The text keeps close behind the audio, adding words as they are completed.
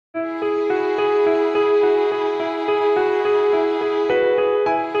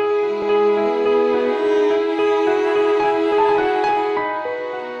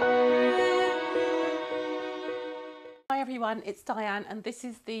it's Diane, and this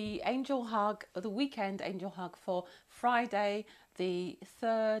is the angel hug, the weekend angel hug for Friday the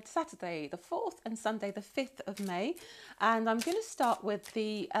 3rd, Saturday the 4th, and Sunday the 5th of May. And I'm going to start with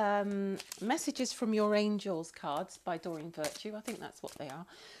the Messages from Your Angels cards by Doreen Virtue. I think that's what they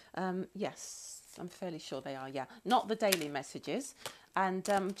are. Yes, I'm fairly sure they are, yeah. Not the daily messages. And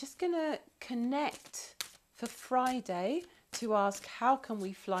I'm just going to connect for Friday to ask, how can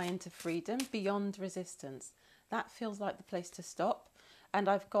we fly into freedom beyond resistance? That feels like the place to stop. And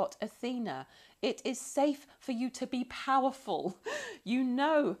I've got Athena. It is safe for you to be powerful. You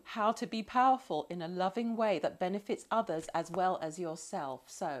know how to be powerful in a loving way that benefits others as well as yourself.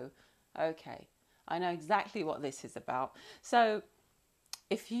 So, okay, I know exactly what this is about. So,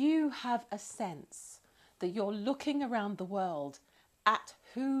 if you have a sense that you're looking around the world at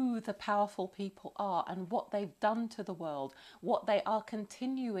who the powerful people are and what they've done to the world, what they are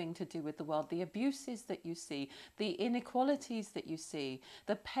continuing to do with the world, the abuses that you see, the inequalities that you see,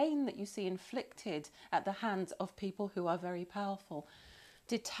 the pain that you see inflicted at the hands of people who are very powerful,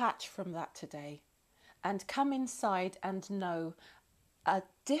 detach from that today and come inside and know a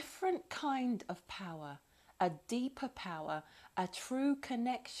different kind of power, a deeper power, a true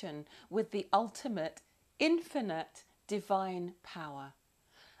connection with the ultimate, infinite, divine power,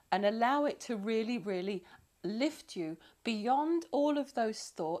 and allow it to really, really lift you beyond all of those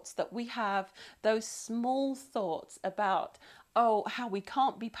thoughts that we have, those small thoughts about, oh, how we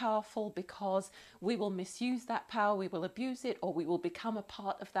can't be powerful because we will misuse that power, we will abuse it, or we will become a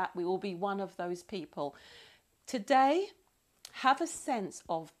part of that, we will be one of those people. Today, have a sense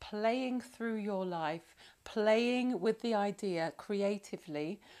of playing through your life, playing with the idea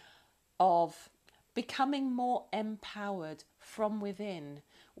creatively of becoming more empowered from within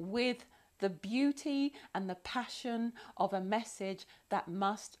with the beauty and the passion of a message that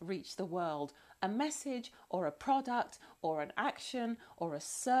must reach the world. A message or a product or an action or a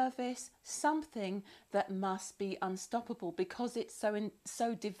service, something that must be unstoppable because it's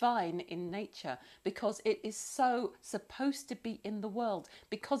so divine in nature, because it is so supposed to be in the world,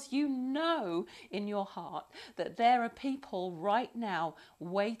 because you know in your heart that there are people right now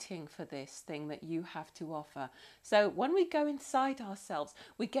waiting for this thing that you have to offer. So when we go inside ourselves,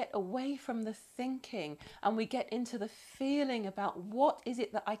 we get away from the thinking and we get into the feeling about what is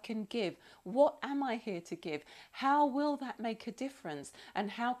it that I can give? What am I here to give? How will that make a difference?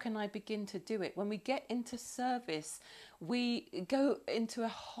 And how can I begin to do it? When we get into service, we go into a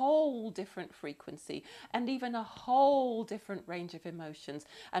whole different frequency and even a whole different range of emotions,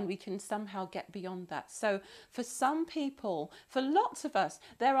 and we can somehow get beyond that. So for some people, for lots of us,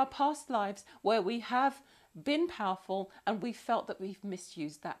 there are past lives where we have been powerful and we felt that we've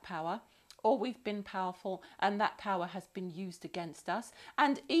misused that power, or we've been powerful and that power has been used against us.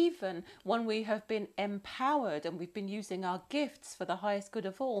 And even when we have been empowered and we've been using our gifts for the highest good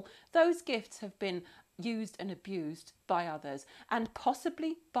of all, those gifts have been used and abused by others and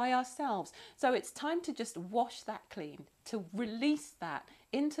possibly by ourselves. So it's time to just wash that clean, to release that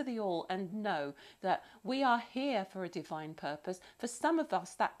into the all and know that we are here for a divine purpose. For some of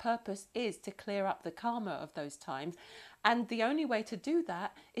us, that purpose is to clear up the karma of those times. And the only way to do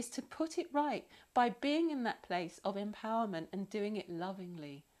that is to put it right by being in that place of empowerment and doing it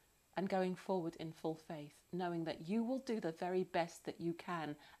lovingly and going forward in full faith, knowing that you will do the very best that you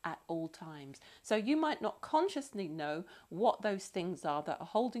can at all times. So you might not consciously know what those things are that are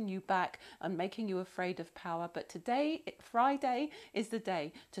holding you back and making you afraid of power, but today, Friday, is the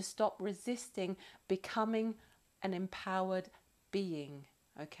day to stop resisting becoming an empowered being.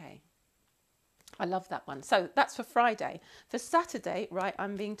 Okay. I love that one. So that's for Friday. For Saturday, right,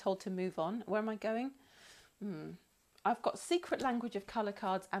 I'm being told to move on. Where am I going? I've got Secret Language of Colour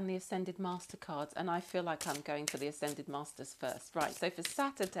cards and the Ascended Master cards, and I feel like I'm going for the Ascended Masters first. Right, so for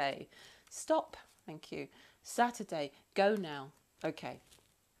Saturday, stop. Thank you. Saturday, go now. Okay.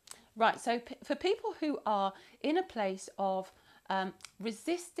 Right, so for people who are in a place of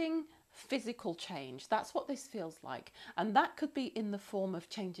resisting physical change, that's what this feels like, and that could be in the form of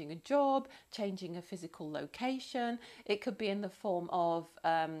changing a job, changing a physical location. It could be in the form of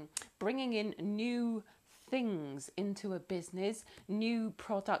bringing in new things into a business, new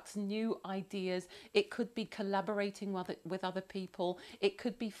products, new ideas. It could be collaborating with other people. It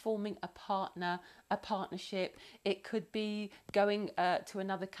could be forming a partnership. It could be going to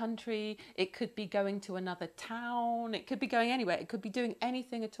another country. It could be going to another town. It could be going anywhere. It could be doing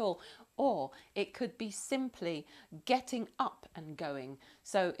anything at all. Or it could be simply getting up and going.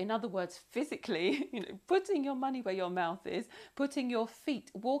 So in other words, physically, putting your money where your mouth is, putting your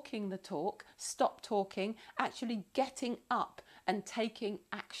feet, walking the talk, stop talking, actually getting up and taking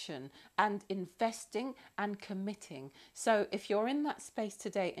action and investing and committing. So if you're in that space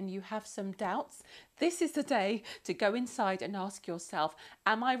today and you have some doubts, this is the day to go inside and ask yourself,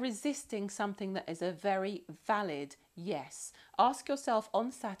 am I resisting something that is a very valid yes? Ask yourself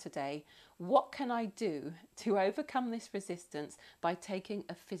on Saturday, what can I do to overcome this resistance by taking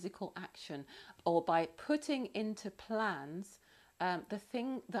a physical action or by putting into plans the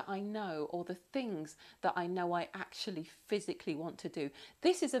thing that I know, or the things that I know I actually physically want to do.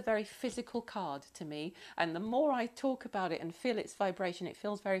 This is a very physical card to me, and the more I talk about it and feel its vibration, it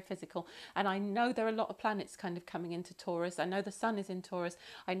feels very physical. And I know there are a lot of planets kind of coming into Taurus. I know the sun is in Taurus.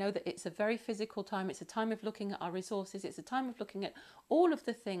 I know that it's a very physical time. It's a time of looking at our resources. It's a time of looking at all of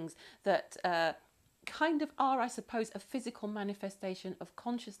the things that kind of are, I suppose, a physical manifestation of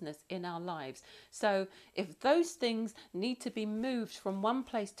consciousness in our lives. So if those things need to be moved from one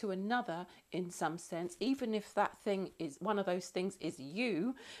place to another in some sense, even if that thing is, one of those things is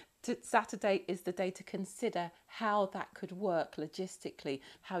you, Saturday is the day to consider how that could work logistically,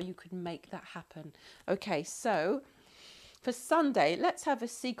 how you could make that happen. Okay, so for Sunday, let's have a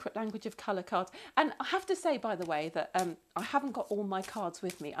secret language of colour card. And I have to say, by the way, that I haven't got all my cards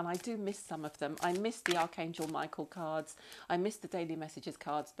with me, and I do miss some of them. I miss the Archangel Michael cards. I miss the Daily Messages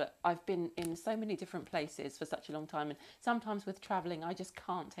cards, but I've been in so many different places for such a long time. And sometimes with travelling, I just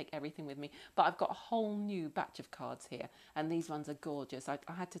can't take everything with me. But I've got a whole new batch of cards here, and these ones are gorgeous. I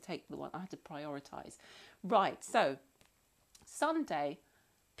had to take the one, I had to prioritise. Right, so Sunday,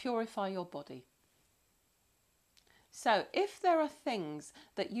 purify your body. So if there are things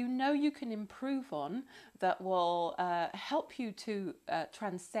that you know you can improve on that will help you to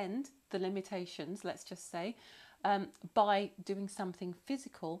transcend the limitations, let's just say, by doing something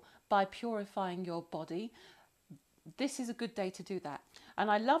physical, by purifying your body, this is a good day to do that. And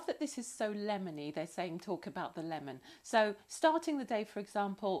I love that this is so lemony. They're saying talk about the lemon. So starting the day, for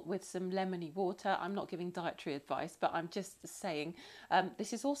example, with some lemony water. I'm not giving dietary advice, but I'm just saying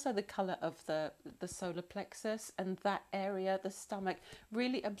this is also the colour of the solar plexus, and that area, the stomach.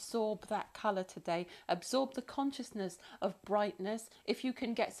 Really absorb that colour today. Absorb the consciousness of brightness. If you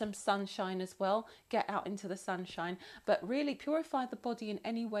can get some sunshine as well, get out into the sunshine. But really purify the body in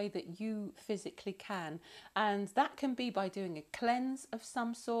any way that you physically can. And that can be by doing a cleanse of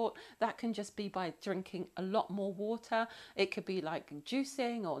some sort. That can just be by drinking a lot more water. It could be like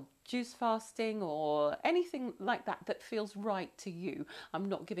juicing or juice fasting or anything like that that feels right to you. I'm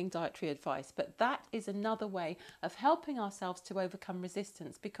not giving dietary advice, but that is another way of helping ourselves to overcome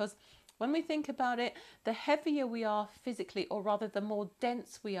resistance, because when we think about it, the heavier we are physically, or rather the more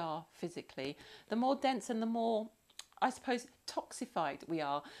dense we are physically, the more dense and the more, I suppose, toxified we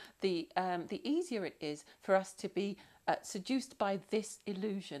are, the easier it is for us to be seduced by this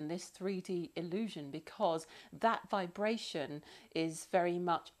illusion, this 3D illusion, because that vibration is very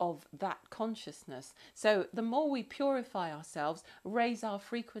much of that consciousness. So the more we purify ourselves, raise our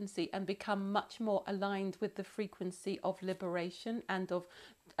frequency and become much more aligned with the frequency of liberation and of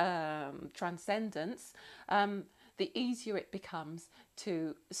transcendence, the easier it becomes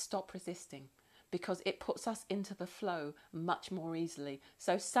to stop resisting, because it puts us into the flow much more easily.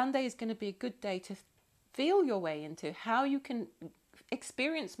 So Sunday is going to be a good day to feel your way into how you can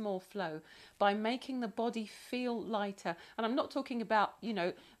experience more flow by making the body feel lighter. And I'm not talking about, you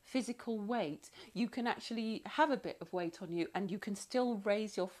know, physical weight. You can actually have a bit of weight on you and you can still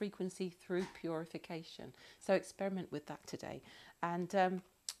raise your frequency through purification. So experiment with that today. And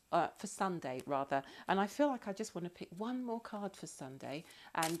for Sunday rather. And I feel like I just want to pick one more card for Sunday,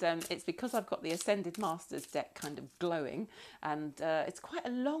 and it's because I've got the Ascended Masters deck kind of glowing, and it's quite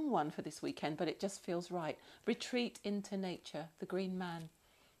a long one for this weekend, but it just feels right. Retreat into nature, the Green Man.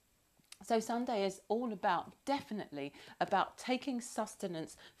 So Sunday is all about, definitely about taking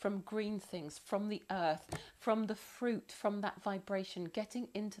sustenance from green things, from the earth, from the fruit, from that vibration, getting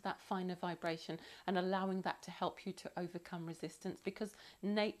into that finer vibration and allowing that to help you to overcome resistance, because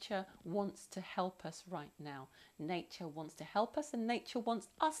nature wants to help us right now. Nature wants to help us, and nature wants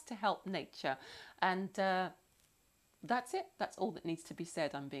us to help nature. And that's it. That's all that needs to be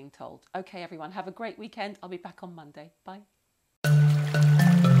said, I'm being told. Okay, everyone, have a great weekend. I'll be back on Monday. Bye.